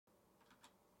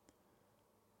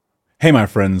Hey, my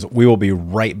friends, we will be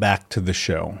right back to the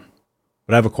show.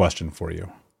 But I have a question for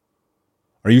you.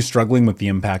 Are you struggling with the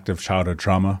impact of childhood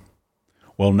trauma?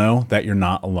 Well, know that you're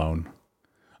not alone.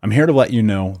 I'm here to let you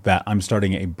know that I'm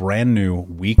starting a brand new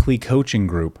weekly coaching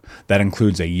group that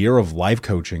includes a year of live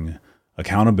coaching,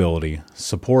 accountability,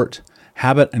 support,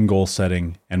 habit and goal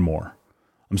setting, and more.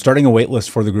 I'm starting a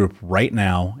waitlist for the group right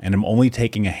now, and I'm only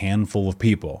taking a handful of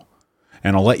people.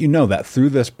 And I'll let you know that through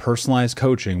this personalized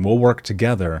coaching, we'll work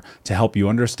together to help you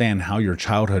understand how your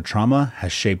childhood trauma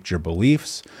has shaped your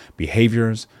beliefs,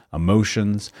 behaviors,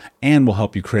 emotions, and will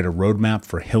help you create a roadmap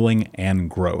for healing and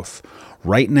growth.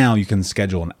 Right now, you can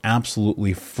schedule an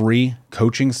absolutely free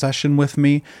coaching session with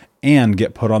me and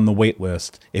get put on the wait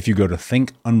list if you go to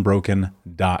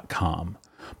thinkunbroken.com.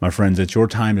 My friends, it's your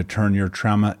time to turn your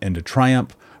trauma into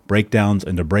triumph, breakdowns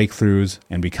into breakthroughs,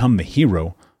 and become the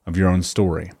hero of your own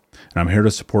story. And I'm here to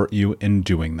support you in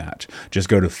doing that. Just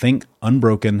go to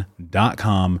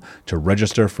thinkunbroken.com to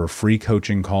register for a free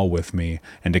coaching call with me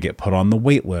and to get put on the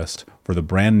wait list for the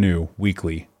brand new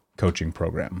weekly coaching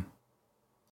program.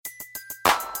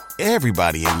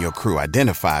 Everybody in your crew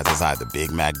identifies as either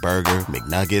Big Mac Burger,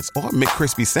 McNuggets, or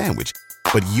McCrispy Sandwich.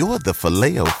 But you're the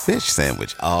Filet-O-Fish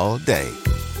Sandwich all day.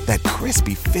 That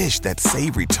crispy fish, that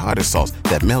savory tartar sauce,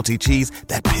 that melty cheese,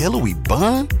 that pillowy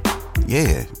bun.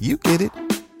 Yeah, you get it.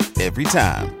 Every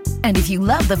time. And if you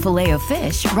love the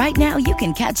Filet-O-Fish, right now you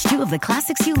can catch two of the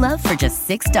classics you love for just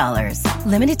 $6.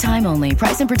 Limited time only.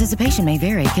 Price and participation may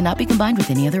vary. Cannot be combined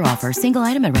with any other offer. Single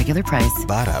item at regular price.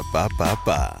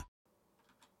 Ba-da-ba-ba-ba.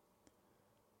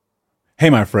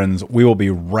 Hey, my friends, we will be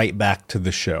right back to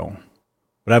the show.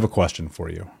 But I have a question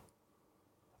for you.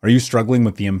 Are you struggling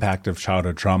with the impact of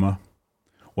childhood trauma?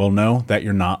 Well, know that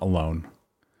you're not alone.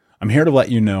 I'm here to let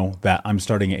you know that I'm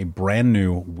starting a brand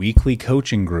new weekly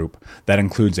coaching group that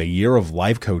includes a year of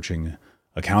live coaching,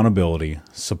 accountability,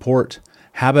 support,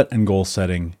 habit and goal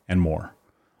setting, and more.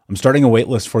 I'm starting a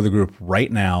waitlist for the group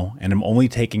right now, and I'm only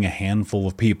taking a handful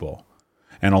of people.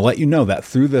 And I'll let you know that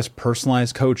through this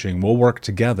personalized coaching, we'll work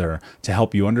together to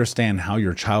help you understand how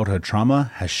your childhood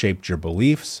trauma has shaped your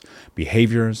beliefs,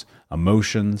 behaviors,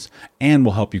 emotions, and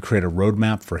will help you create a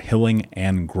roadmap for healing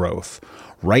and growth.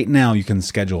 Right now, you can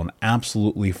schedule an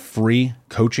absolutely free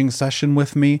coaching session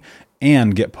with me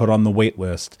and get put on the wait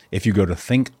list if you go to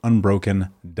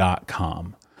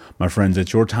thinkunbroken.com. My friends,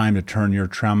 it's your time to turn your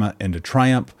trauma into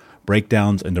triumph,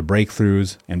 breakdowns into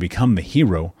breakthroughs, and become the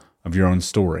hero of your own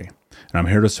story. And I'm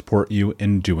here to support you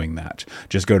in doing that.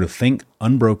 Just go to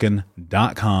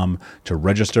thinkunbroken.com to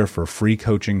register for a free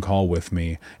coaching call with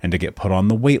me and to get put on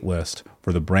the wait list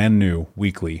for the brand new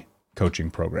weekly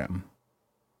coaching program.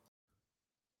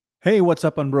 Hey, what's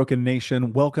up, Unbroken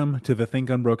Nation? Welcome to the Think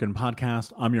Unbroken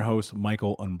podcast. I'm your host,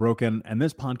 Michael Unbroken, and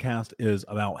this podcast is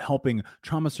about helping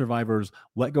trauma survivors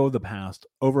let go of the past,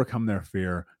 overcome their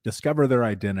fear, discover their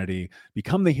identity,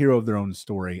 become the hero of their own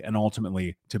story, and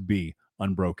ultimately to be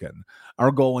unbroken.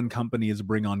 Our goal in company is to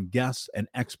bring on guests and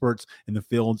experts in the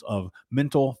fields of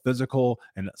mental, physical,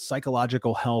 and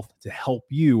psychological health to help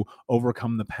you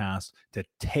overcome the past, to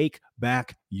take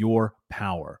back your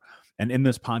power. And in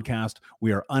this podcast,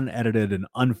 we are unedited and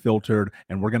unfiltered,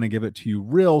 and we're going to give it to you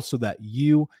real so that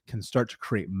you can start to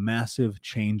create massive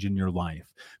change in your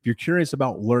life. If you're curious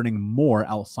about learning more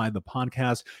outside the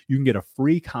podcast, you can get a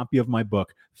free copy of my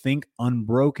book, Think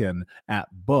Unbroken, at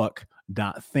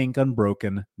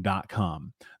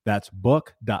book.thinkunbroken.com. That's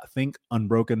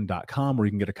book.thinkunbroken.com, where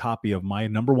you can get a copy of my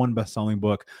number one best-selling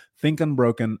book, Think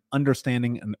Unbroken,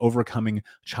 Understanding and Overcoming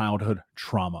Childhood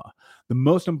Trauma. The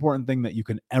most important thing that you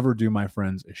can ever do, my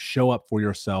friends, is show up for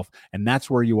yourself, and that's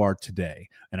where you are today.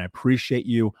 And I appreciate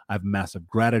you. I have massive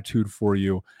gratitude for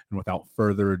you. And without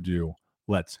further ado,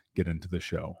 let's get into the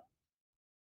show.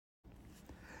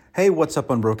 Hey, what's up,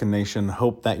 Unbroken Nation?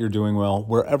 Hope that you're doing well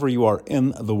wherever you are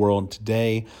in the world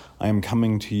today. I am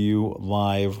coming to you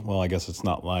live. Well, I guess it's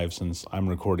not live since I'm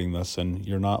recording this and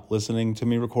you're not listening to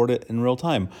me record it in real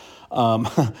time.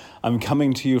 I'm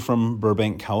coming to you from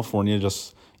Burbank, California,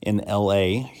 just in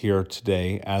LA here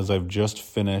today, as I've just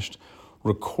finished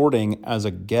recording as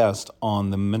a guest on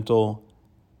the Mental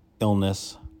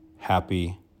Illness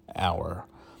Happy Hour.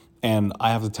 And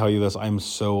I have to tell you this, I'm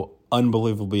so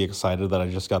unbelievably excited that I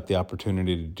just got the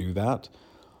opportunity to do that,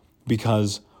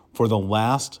 because for the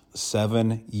last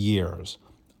 7 years,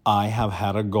 I have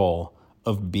had a goal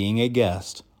of being a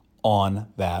guest on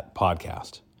that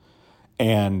podcast.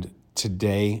 And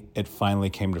today it finally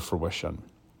came to fruition.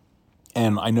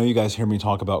 And I know you guys hear me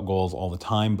talk about goals all the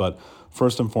time, but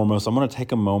first and foremost, I'm going to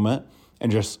take a moment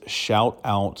and just shout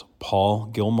out Paul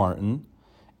Gilmartin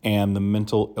and the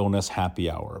mental illness happy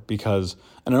hour because,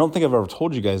 and I don't think I've ever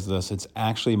told you guys this, it's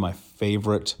actually my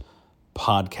favorite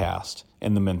podcast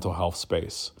in the mental health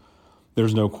space.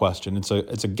 There's no question. It's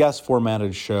a guest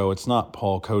formatted show. It's not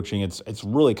Paul coaching. It's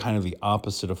really kind of the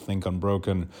opposite of Think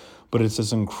Unbroken, but it's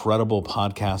this incredible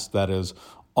podcast that is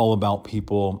all about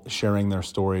people sharing their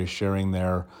stories, sharing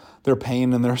their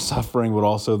pain and their suffering, but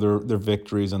also their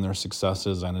victories and their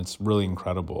successes, and it's really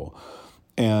incredible.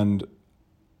 And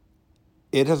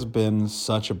it has been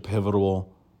such a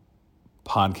pivotal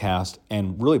podcast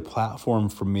and really platform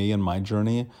for me in my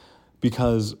journey.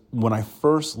 Because when I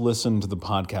first listened to the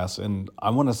podcast, and I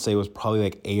want to say it was probably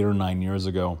like 8 or 9 years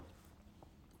ago,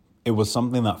 it was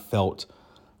something that felt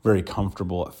very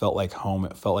comfortable. It felt like home.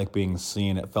 It felt like being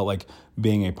seen. It felt like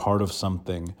being a part of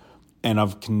something. And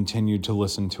I've continued to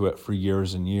listen to it for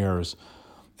years and years.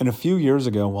 And a few years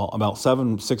ago, well, about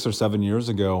 6 or 7 years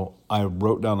ago, I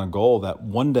wrote down a goal that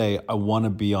one day I want to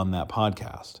be on that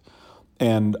podcast.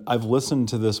 And I've listened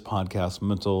to this podcast,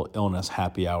 Mental Illness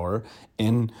Happy Hour,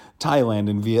 in Thailand,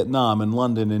 in Vietnam, in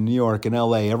London, in New York, in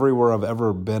LA, everywhere I've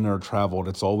ever been or traveled.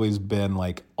 It's always been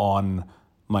like on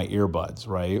my earbuds,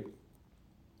 right?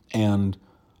 And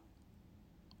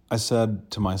I said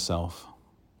to myself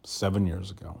 7 years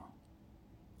ago,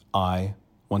 I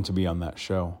want to be on that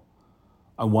show.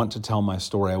 I want to tell my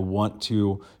story. I want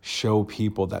to show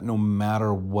people that no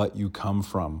matter what you come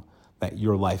from, that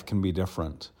your life can be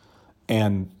different.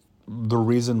 And the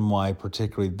reason why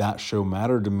particularly that show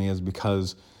mattered to me is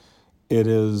because it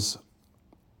is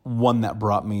one that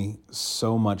brought me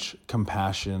so much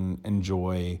compassion and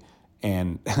joy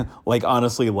and like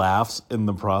honestly laughs in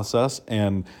the process.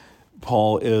 And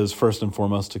Paul is first and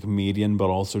foremost a comedian, but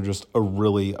also just a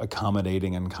really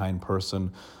accommodating and kind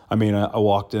person. I mean, I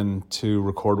walked in to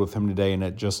record with him today and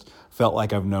it just felt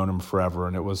like I've known him forever.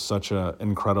 And it was such an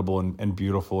incredible and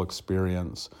beautiful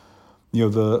experience. You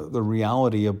know, the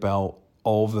reality about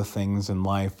all of the things in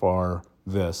life are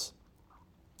this.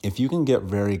 If you can get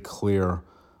very clear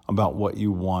about what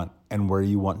you want and where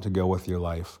you want to go with your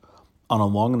life, on a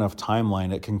long enough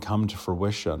timeline, it can come to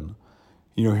fruition.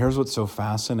 You know, here's what's so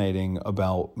fascinating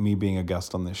about me being a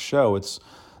guest on this show. It's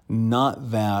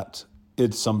not that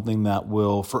it's something that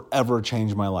will forever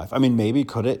change my life. I mean, maybe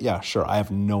could it? Yeah, sure. I have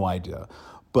no idea.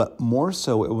 But more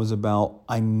so, it was about,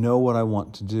 I know what I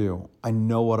want to do. I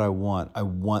know what I want. I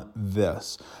want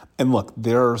this. And look,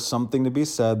 there's something to be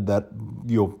said that,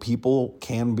 you know, people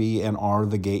can be and are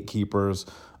the gatekeepers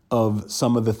of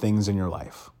some of the things in your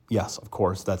life. Yes, of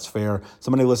course, that's fair.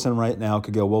 Somebody listening right now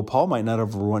could go, well, Paul might not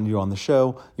ever want you on the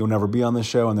show. You'll never be on the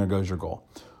show, and there goes your goal.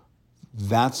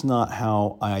 That's not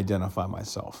how I identify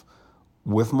myself.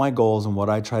 With my goals and what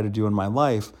I try to do in my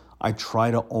life, I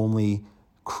try to only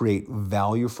create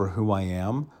value for who I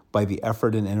am by the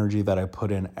effort and energy that I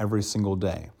put in every single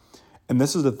day. And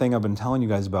this is the thing I've been telling you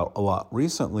guys about a lot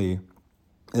recently,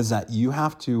 is that you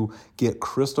have to get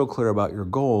crystal clear about your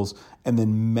goals and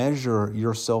then measure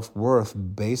your self-worth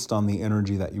based on the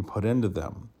energy that you put into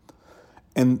them.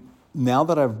 And now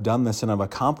that I've done this and I've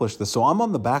accomplished this, so I'm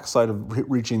on the backside of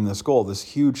reaching this goal, this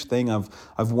huge thing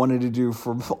I've wanted to do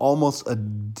for almost a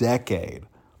decade.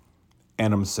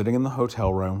 And I'm sitting in the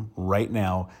hotel room right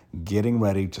now, getting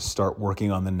ready to start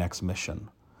working on the next mission.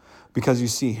 Because you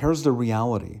see, here's the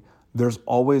reality. There's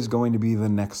always going to be the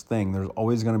next thing. There's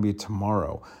always going to be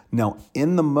tomorrow. Now,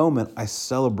 in the moment, I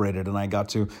celebrated and I got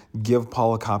to give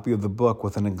Paul a copy of the book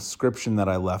with an inscription that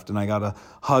I left. And I got to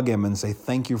hug him and say,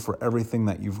 thank you for everything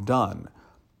that you've done.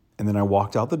 And then I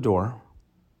walked out the door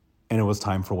and it was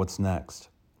time for what's next.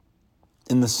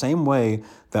 In the same way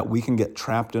that we can get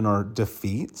trapped in our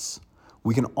defeats,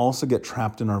 we can also get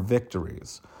trapped in our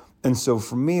victories. And so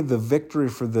for me, the victory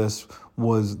for this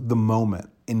was the moment,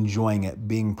 enjoying it,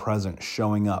 being present,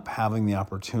 showing up, having the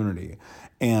opportunity.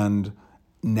 And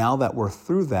now that we're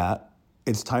through that,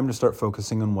 it's time to start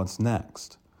focusing on what's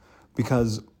next.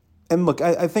 Because, and look,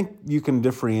 I think you can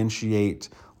differentiate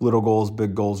little goals,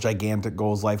 big goals, gigantic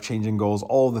goals, life-changing goals,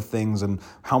 all the things, and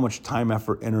how much time,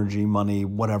 effort, energy, money,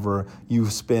 whatever you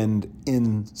spend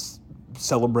in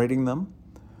celebrating them.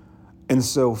 And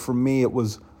so for me, it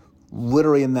was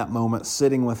literally in that moment,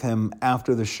 sitting with him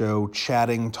after the show,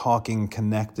 chatting, talking,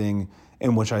 connecting,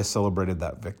 in which I celebrated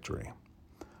that victory.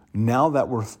 Now that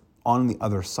we're on the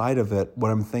other side of it,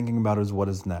 what I'm thinking about is what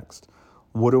is next.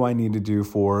 What do I need to do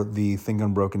for the Think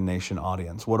Unbroken Nation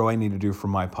audience? What do I need to do for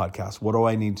my podcast? What do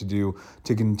I need to do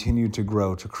to continue to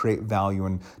grow, to create value,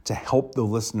 and to help the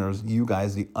listeners, you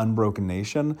guys, the Unbroken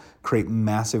Nation, create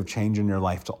massive change in your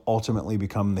life to ultimately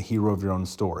become the hero of your own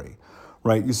story?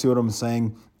 Right? You see what I'm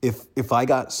saying? If I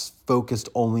got focused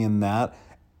only in that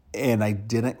and I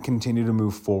didn't continue to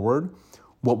move forward,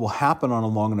 What will happen on a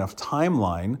long enough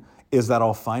timeline is that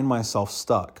I'll find myself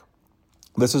stuck.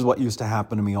 This is what used to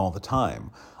happen to me all the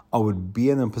time. I would be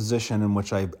in a position in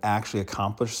which I actually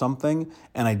accomplished something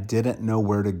and I didn't know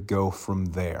where to go from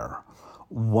there.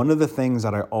 One of the things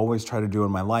that I always try to do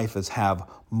in my life is have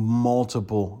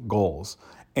multiple goals.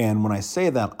 And when I say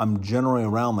that, I'm generally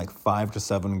around like 5 to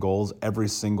 7 goals every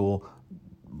single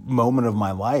moment of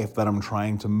my life that I'm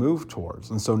trying to move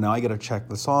towards. And so now I got to check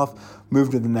this off,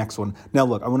 move to the next one. Now,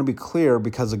 look, I want to be clear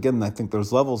because, again, I think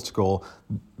there's levels to goal.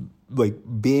 Like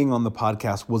being on the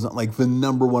podcast wasn't like the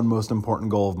number one most important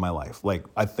goal of my life. Like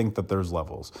I think that there's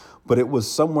levels, but it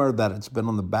was somewhere that it's been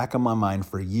on the back of my mind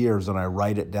for years and I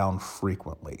write it down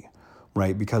frequently,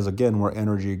 right? Because again, where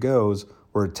energy goes,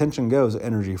 where attention goes,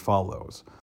 energy follows.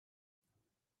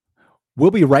 We'll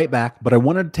be right back, but I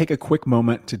wanted to take a quick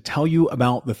moment to tell you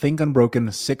about the Think Unbroken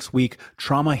 6-week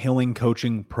trauma healing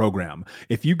coaching program.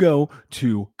 If you go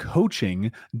to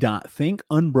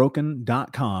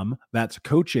coaching.thinkunbroken.com, that's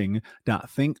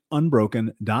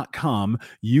coaching.thinkunbroken.com,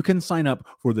 you can sign up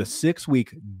for the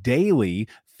 6-week daily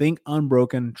Think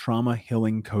Unbroken Trauma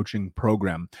Healing Coaching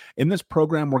Program. In this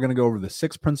program, we're going to go over the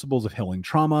 6 principles of healing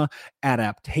trauma,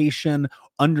 adaptation,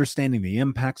 understanding the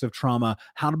impacts of trauma,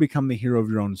 how to become the hero of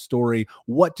your own story,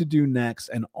 what to do next,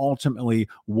 and ultimately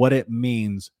what it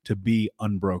means to be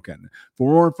unbroken.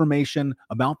 For more information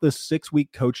about this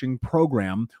 6-week coaching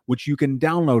program, which you can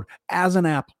download as an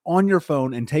app on your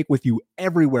phone and take with you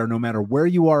everywhere, no matter where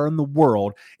you are in the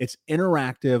world, it's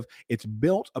interactive. It's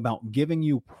built about giving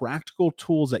you practical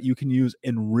tools that you can use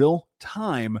in real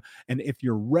time. And if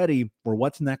you're ready for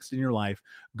what's next in your life,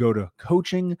 go to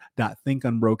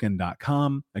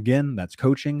coaching.thinkunbroken.com. Again, that's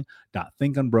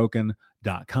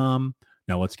coaching.thinkunbroken.com.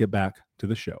 Now let's get back to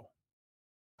the show.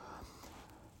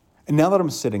 And now that I'm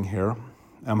sitting here,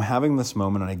 I'm having this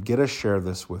moment and I get to share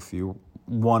this with you.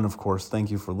 One, of course,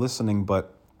 thank you for listening,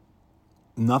 but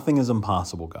nothing is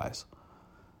impossible, guys.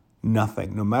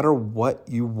 Nothing. No matter what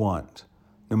you want,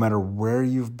 no matter where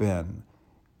you've been,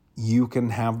 you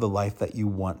can have the life that you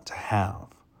want to have.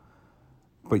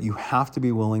 But you have to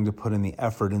be willing to put in the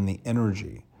effort and the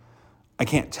energy. I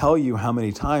can't tell you how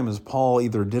many times Paul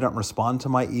either didn't respond to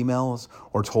my emails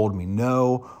or told me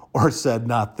no or said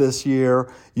not this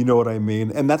year. You know what I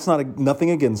mean? And that's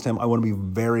nothing against him. I want to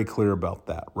be very clear about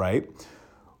that, right?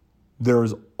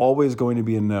 There's always going to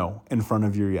be a no in front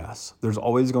of your yes. There's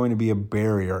always going to be a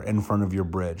barrier in front of your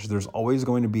bridge. There's always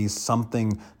going to be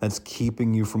something that's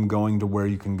keeping you from going to where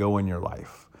you can go in your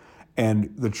life.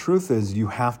 And the truth is you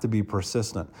have to be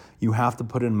persistent. You have to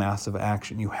put in massive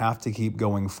action. You have to keep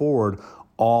going forward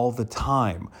all the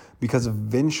time because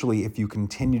eventually if you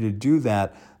continue to do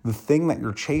that, the thing that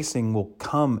you're chasing will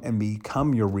come and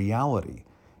become your reality.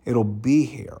 It'll be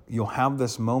here. You'll have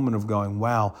this moment of going,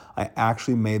 wow, I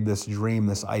actually made this dream,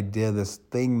 this idea, this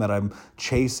thing that I'm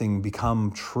chasing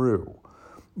become true.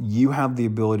 You have the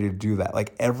ability to do that.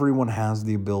 Like everyone has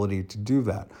the ability to do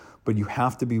that, but you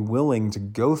have to be willing to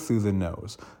go through the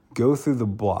no's, go through the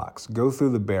blocks, go through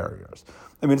the barriers.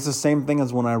 I mean, it's the same thing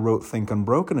as when I wrote Think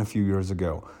Unbroken a few years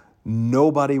ago.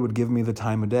 Nobody would give me the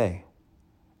time of day.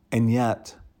 And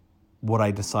yet, what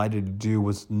I decided to do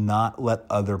was not let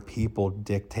other people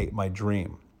dictate my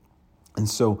dream. And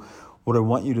so what I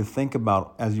want you to think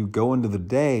about as you go into the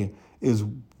day is,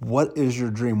 what is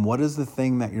your dream? What is the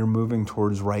thing that you're moving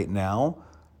towards right now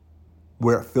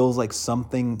where it feels like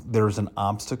there's an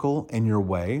obstacle in your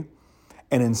way?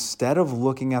 And instead of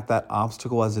looking at that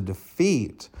obstacle as a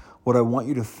defeat, what I want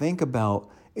you to think about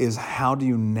is, how do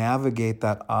you navigate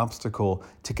that obstacle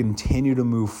to continue to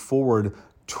move forward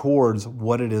towards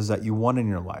what it is that you want in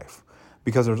your life?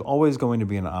 Because there's always going to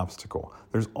be an obstacle.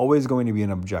 There's always going to be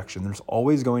an objection. There's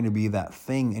always going to be that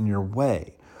thing in your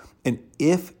way. And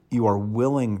if you are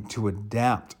willing to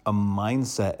adapt a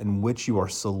mindset in which you are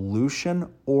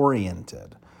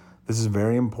solution-oriented, this is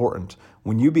very important.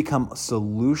 When you become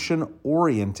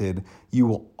solution-oriented, you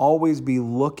will always be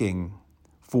looking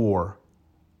for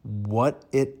what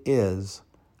it is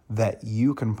that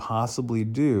you can possibly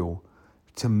do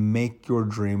to make your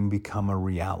dream become a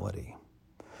reality.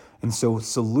 And so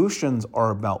solutions are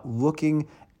about looking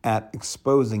at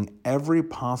exposing every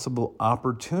possible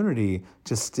opportunity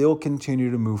to still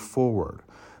continue to move forward.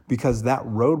 Because that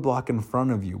roadblock in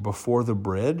front of you before the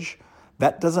bridge,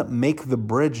 that doesn't make the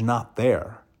bridge not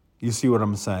there. You see what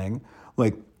I'm saying?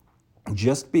 Like,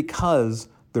 just because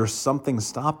there's something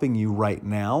stopping you right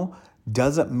now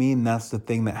doesn't mean that's the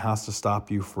thing that has to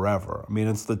stop you forever. I mean,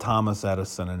 it's the Thomas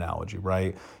Edison analogy,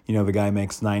 right? You know, the guy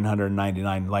makes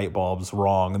 999 light bulbs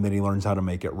wrong, and then he learns how to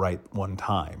make it right one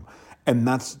time. And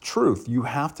that's truth. You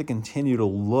have to continue to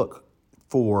look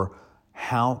for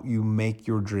how you make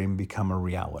your dream become a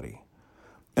reality.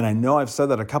 And I know I've said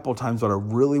that a couple of times, but I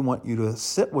really want you to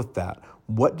sit with that.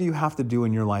 What do you have to do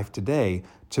in your life today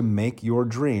to make your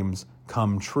dreams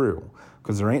come true?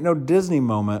 Because there ain't no Disney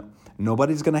moment.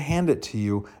 Nobody's going to hand it to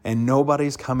you, and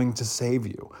nobody's coming to save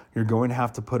you. You're going to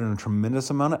have to put in a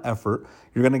tremendous amount of effort.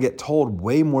 You're going to get told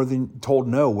way more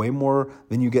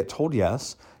than you get told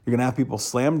yes. You're going to have people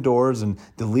slam doors and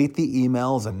delete the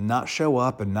emails and not show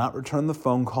up and not return the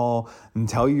phone call and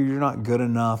tell you you're not good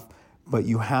enough. But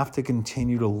you have to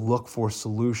continue to look for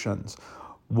solutions.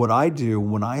 What I do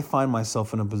when I find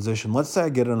myself in a position, let's say I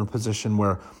get in a position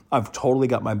where I've totally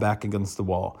got my back against the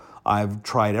wall. I've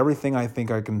tried everything I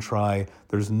think I can try.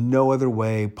 There's no other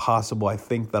way possible I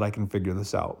think that I can figure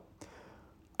this out.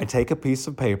 I take a piece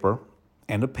of paper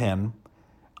and a pen.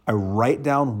 I write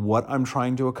down what I'm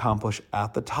trying to accomplish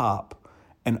at the top.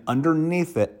 And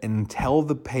underneath it, until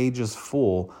the page is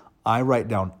full, I write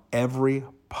down every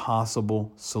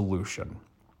possible solution.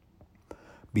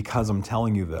 Because I'm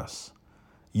telling you this,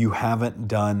 you haven't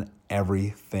done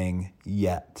everything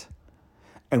yet.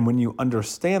 And when you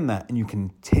understand that and you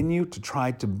continue to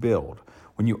try to build,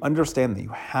 when you understand that you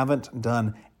haven't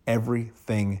done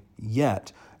everything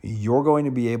yet, you're going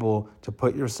to be able to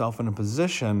put yourself in a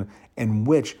position in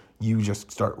which you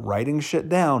just start writing shit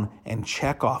down and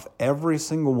check off every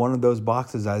single one of those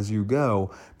boxes as you go,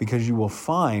 because you will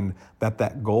find that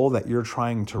that goal that you're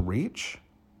trying to reach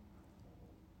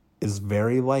is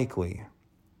very likely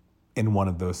in one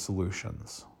of those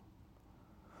solutions.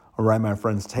 All right, my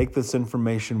friends, take this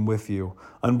information with you.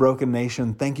 Unbroken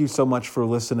Nation, thank you so much for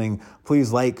listening.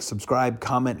 Please like, subscribe,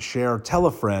 comment, share, tell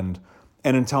a friend.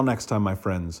 And until next time, my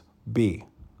friends, be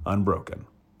unbroken.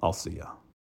 I'll see ya.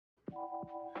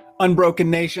 Unbroken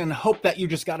Nation, hope that you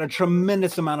just got a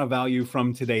tremendous amount of value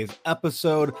from today's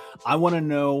episode. I want to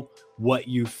know what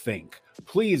you think.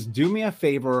 Please do me a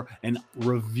favor and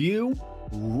review,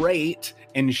 rate,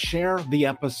 and share the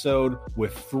episode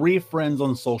with 3 friends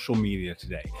on social media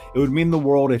today. It would mean the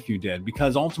world if you did,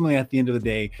 because ultimately at the end of the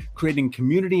day, creating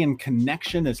community and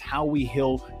connection is how we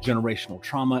heal generational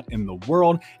trauma in the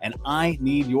world. And I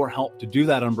need your help to do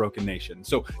that, Unbroken Nation.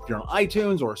 So if you're on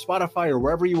iTunes or Spotify or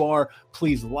wherever you are,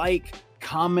 please like,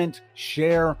 comment,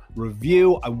 share,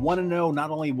 review. I want to know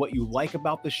not only what you like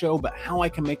about the show, but how I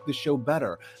can make the show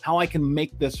better, how I can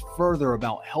make this further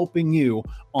about helping you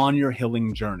on your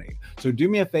healing journey. So do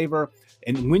me a favor,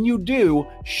 and when you do,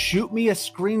 shoot me a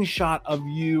screenshot of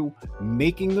you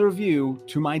making the review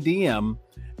to my DM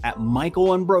at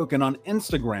Michael Unbroken on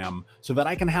Instagram, so that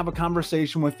I can have a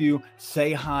conversation with you,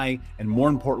 say hi, and more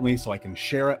importantly, so I can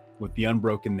share it with the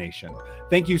Unbroken Nation.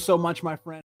 Thank you so much, my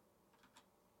friend.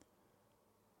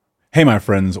 Hey, my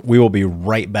friends, we will be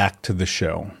right back to the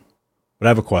show. But I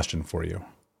have a question for you.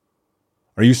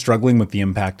 Are you struggling with the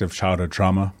impact of childhood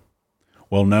trauma?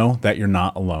 Well, know that you're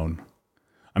not alone.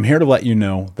 I'm here to let you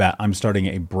know that I'm starting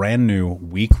a brand new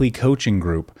weekly coaching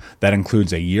group that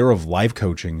includes a year of live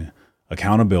coaching,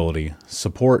 accountability,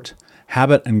 support,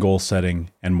 habit and goal setting,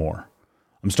 and more.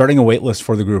 I'm starting a waitlist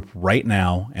for the group right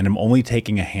now, and I'm only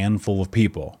taking a handful of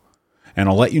people. And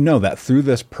I'll let you know that through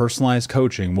this personalized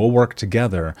coaching, we'll work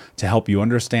together to help you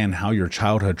understand how your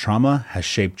childhood trauma has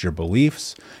shaped your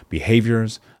beliefs,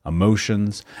 behaviors,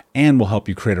 emotions, and will help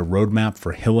you create a roadmap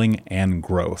for healing and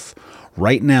growth.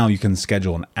 Right now, you can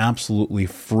schedule an absolutely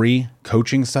free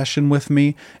coaching session with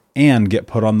me and get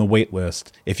put on the wait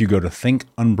list if you go to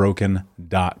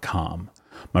thinkunbroken.com.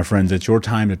 My friends, it's your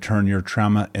time to turn your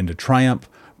trauma into triumph,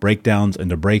 breakdowns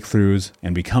into breakthroughs,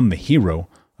 and become the hero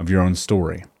of your own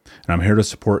story. And I'm here to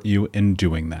support you in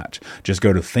doing that. Just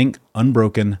go to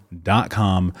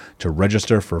thinkunbroken.com to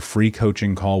register for a free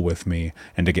coaching call with me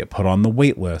and to get put on the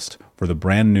wait list for the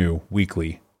brand new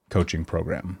weekly coaching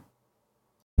program.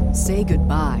 Say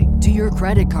goodbye to your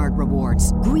credit card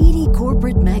rewards. Greedy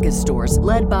corporate mega stores,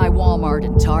 led by Walmart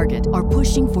and Target, are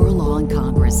pushing for a law in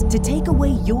Congress to take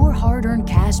away your hard-earned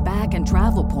cash back and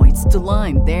travel points to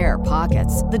line their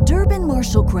pockets. The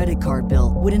Durbin-Marshall credit card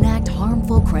bill would enact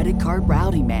harmful credit card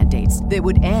routing mandates that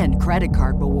would end credit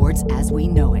card rewards as we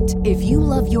know it. If you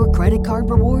love your credit card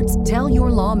rewards, tell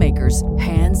your lawmakers,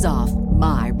 hands off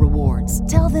my rewards.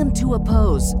 Tell them to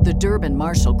oppose the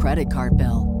Durbin-Marshall credit card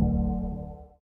bill.